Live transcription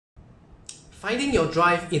Finding your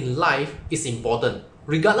drive in life is important.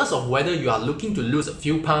 Regardless of whether you are looking to lose a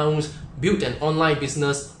few pounds, build an online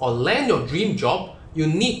business, or land your dream job, you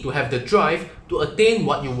need to have the drive to attain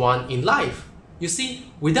what you want in life. You see,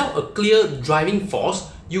 without a clear driving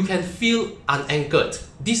force, you can feel unanchored,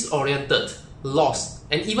 disoriented, lost,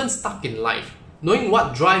 and even stuck in life. Knowing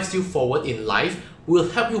what drives you forward in life will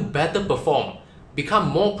help you better perform, become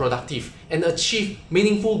more productive, and achieve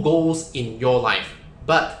meaningful goals in your life.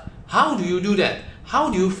 But how do you do that? How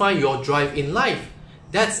do you find your drive in life?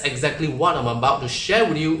 That's exactly what I'm about to share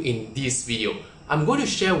with you in this video. I'm going to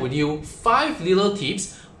share with you 5 little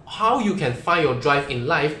tips how you can find your drive in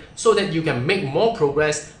life so that you can make more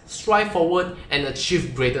progress, strive forward, and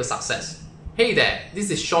achieve greater success. Hey there, this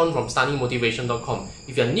is Sean from StudyMotivation.com.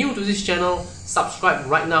 If you're new to this channel, subscribe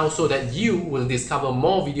right now so that you will discover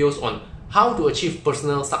more videos on how to achieve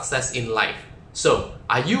personal success in life. So,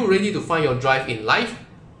 are you ready to find your drive in life?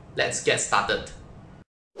 Let's get started.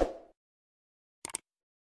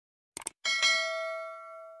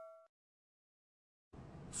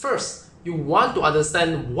 First, you want to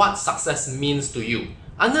understand what success means to you.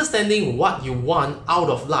 Understanding what you want out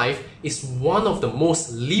of life is one of the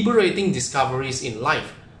most liberating discoveries in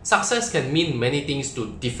life. Success can mean many things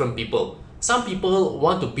to different people. Some people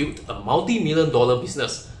want to build a multi-million-dollar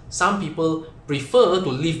business. Some people prefer to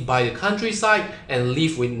live by the countryside and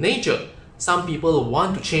live with nature. Some people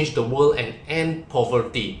want to change the world and end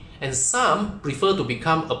poverty. And some prefer to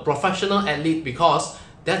become a professional athlete because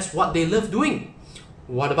that's what they love doing.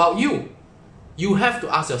 What about you? You have to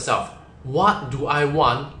ask yourself, what do I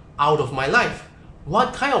want out of my life?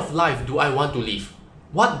 What kind of life do I want to live?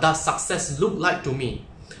 What does success look like to me?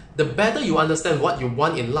 The better you understand what you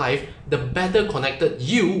want in life, the better connected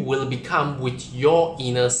you will become with your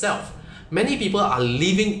inner self. Many people are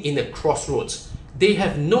living in a crossroads. They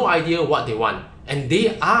have no idea what they want, and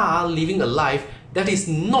they are living a life that is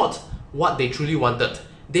not what they truly wanted.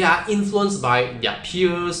 They are influenced by their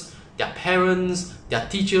peers, their parents, their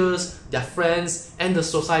teachers, their friends, and the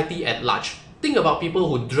society at large. Think about people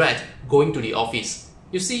who dread going to the office.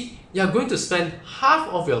 You see, you are going to spend half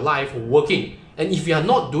of your life working, and if you are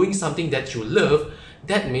not doing something that you love,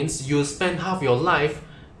 that means you'll spend half your life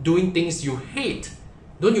doing things you hate.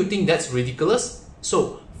 Don't you think that's ridiculous?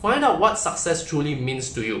 So, find out what success truly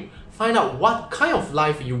means to you. Find out what kind of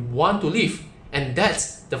life you want to live, and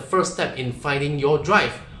that's the first step in finding your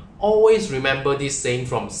drive. Always remember this saying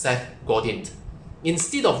from Seth Godin.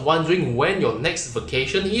 Instead of wondering when your next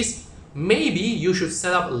vacation is, maybe you should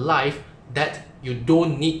set up a life that you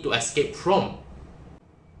don't need to escape from.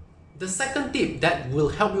 The second tip that will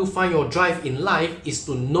help you find your drive in life is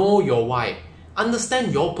to know your why.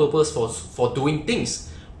 Understand your purpose for doing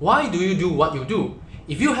things. Why do you do what you do?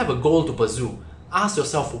 If you have a goal to pursue, ask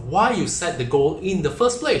yourself why you set the goal in the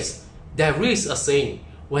first place. There is a saying,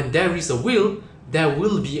 when there is a will, there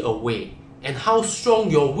will be a way. And how strong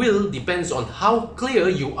your will depends on how clear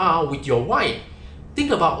you are with your why. Think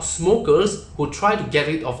about smokers who try to get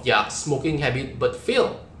rid of their smoking habit but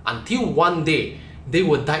fail until one day they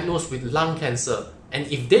were diagnosed with lung cancer, and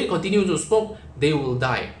if they continue to smoke, they will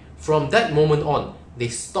die. From that moment on, they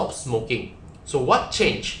stopped smoking. So what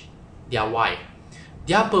changed? Their why.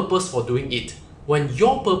 Their purpose for doing it. When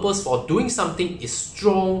your purpose for doing something is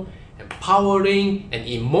strong, empowering, and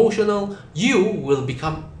emotional, you will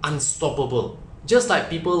become unstoppable. Just like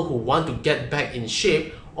people who want to get back in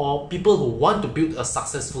shape or people who want to build a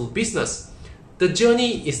successful business. The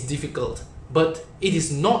journey is difficult, but it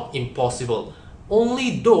is not impossible.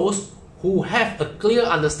 Only those who have a clear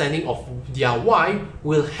understanding of their why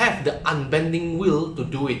will have the unbending will to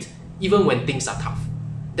do it, even when things are tough.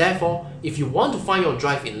 Therefore, if you want to find your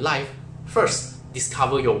drive in life, first,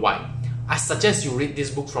 discover your why. I suggest you read this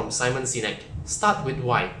book from Simon Sinek. Start with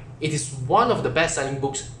Why. It is one of the best-selling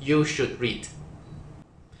books you should read.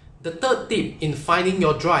 The third tip in finding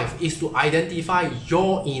your drive is to identify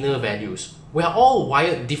your inner values. We are all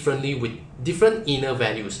wired differently with different inner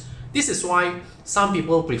values. This is why some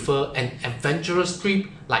people prefer an adventurous trip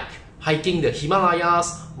like hiking the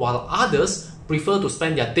Himalayas, while others prefer to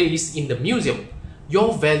spend their days in the museum.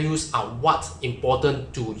 Your values are what's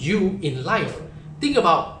important to you in life. Think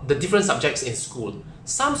about the different subjects in school.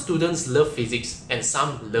 Some students love physics and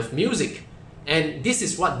some love music. And this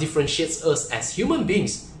is what differentiates us as human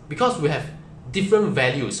beings. Because we have different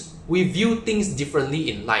values, we view things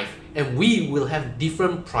differently in life, and we will have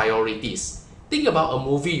different priorities. Think about a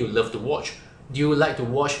movie you love to watch. Do you like to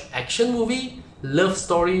watch action movie, love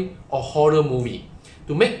story, or horror movie?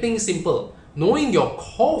 To make things simple, knowing your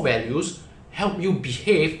core values help you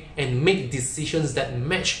behave and make decisions that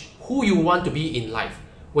match who you want to be in life.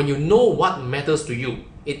 When you know what matters to you,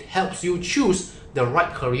 It helps you choose the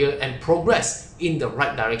right career and progress in the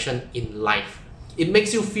right direction in life. It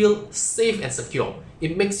makes you feel safe and secure.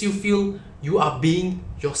 It makes you feel you are being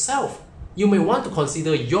yourself. You may want to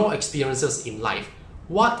consider your experiences in life.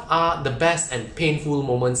 What are the best and painful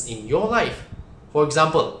moments in your life? For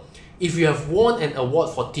example, if you have won an award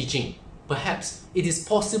for teaching, perhaps it is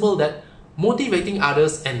possible that motivating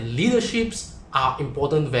others and leaderships are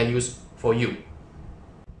important values for you.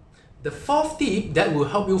 The fourth tip that will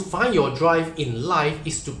help you find your drive in life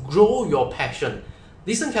is to grow your passion.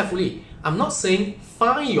 Listen carefully. I'm not saying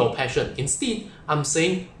find your passion. Instead, I'm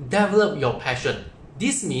saying develop your passion.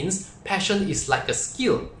 This means passion is like a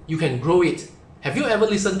skill. You can grow it. Have you ever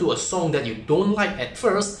listened to a song that you don't like at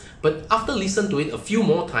first, but after listening to it a few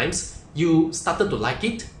more times, you started to like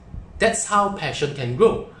it? That's how passion can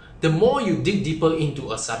grow. The more you dig deeper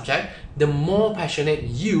into a subject, the more passionate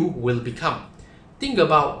you will become. Think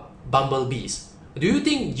about bumblebees. Do you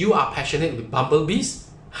think you are passionate with bumblebees?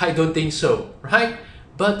 I don't think so, right?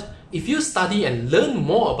 But if you study and learn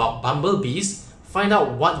more about bumblebees, find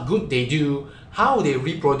out what good they do, how they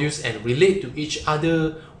reproduce and relate to each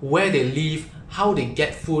other, where they live, how they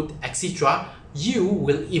get food, etc., you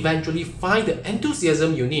will eventually find the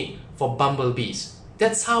enthusiasm you need for bumblebees.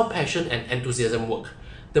 That's how passion and enthusiasm work.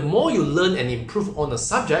 The more you learn and improve on a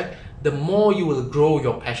subject, the more you will grow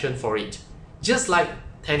your passion for it. Just like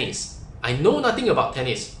tennis. I know nothing about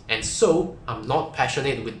tennis, and so I'm not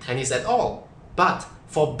passionate with tennis at all. But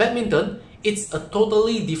for badminton, it's a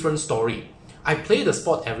totally different story. I play the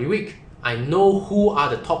sport every week. I know who are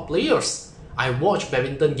the top players. I watch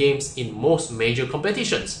badminton games in most major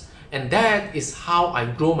competitions. And that is how I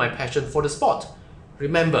grow my passion for the sport.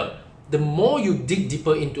 Remember, the more you dig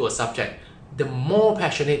deeper into a subject, the more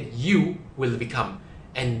passionate you will become.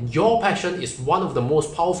 And your passion is one of the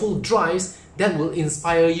most powerful drives that will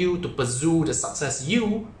inspire you to pursue the success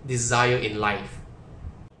you desire in life.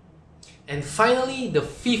 And finally, the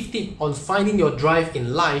fifth tip on finding your drive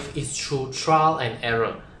in life is through trial and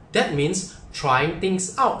error. That means trying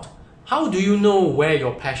things out. How do you know where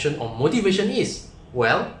your passion or motivation is?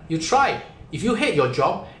 Well, you try. If you hate your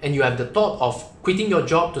job and you have the thought of quitting your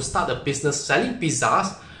job to start a business selling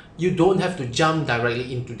pizzas, you don't have to jump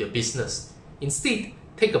directly into the business. Instead,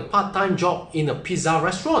 take a part-time job in a pizza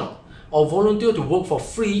restaurant or volunteer to work for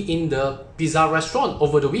free in the pizza restaurant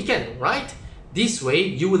over the weekend, right? This way,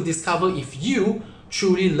 you will discover if you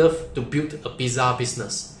truly love to build a pizza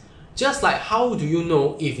business. Just like how do you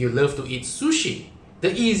know if you love to eat sushi?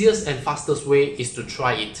 The easiest and fastest way is to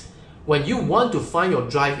try it. When you want to find your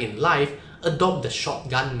drive in life, adopt the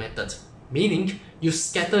shotgun method. Meaning, you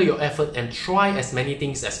scatter your effort and try as many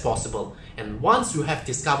things as possible. And once you have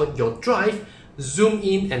discovered your drive, zoom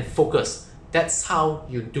in and focus. That's how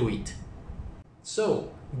you do it.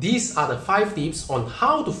 So, these are the 5 tips on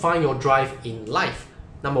how to find your drive in life.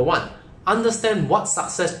 Number 1, understand what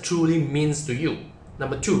success truly means to you.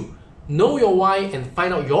 Number 2, know your why and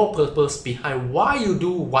find out your purpose behind why you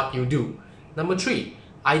do what you do. Number 3,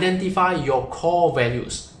 identify your core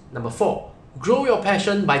values. Number 4, grow your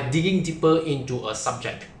passion by digging deeper into a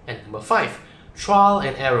subject. And number 5, trial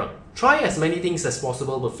and error. Try as many things as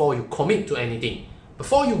possible before you commit to anything.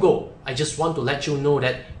 Before you go, I just want to let you know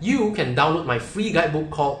that you can download my free guidebook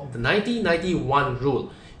called the 90-90-1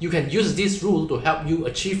 Rule. You can use this rule to help you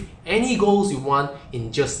achieve any goals you want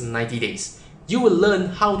in just 90 days. You will learn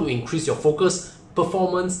how to increase your focus,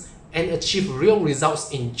 performance, and achieve real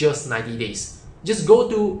results in just 90 days. Just go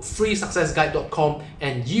to freesuccessguide.com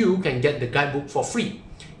and you can get the guidebook for free.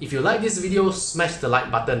 If you like this video, smash the like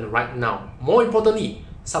button right now. More importantly,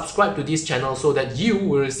 subscribe to this channel so that you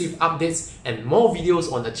will receive updates and more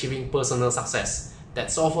videos on achieving personal success.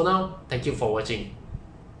 That's all for now. Thank you for watching.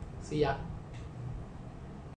 See ya.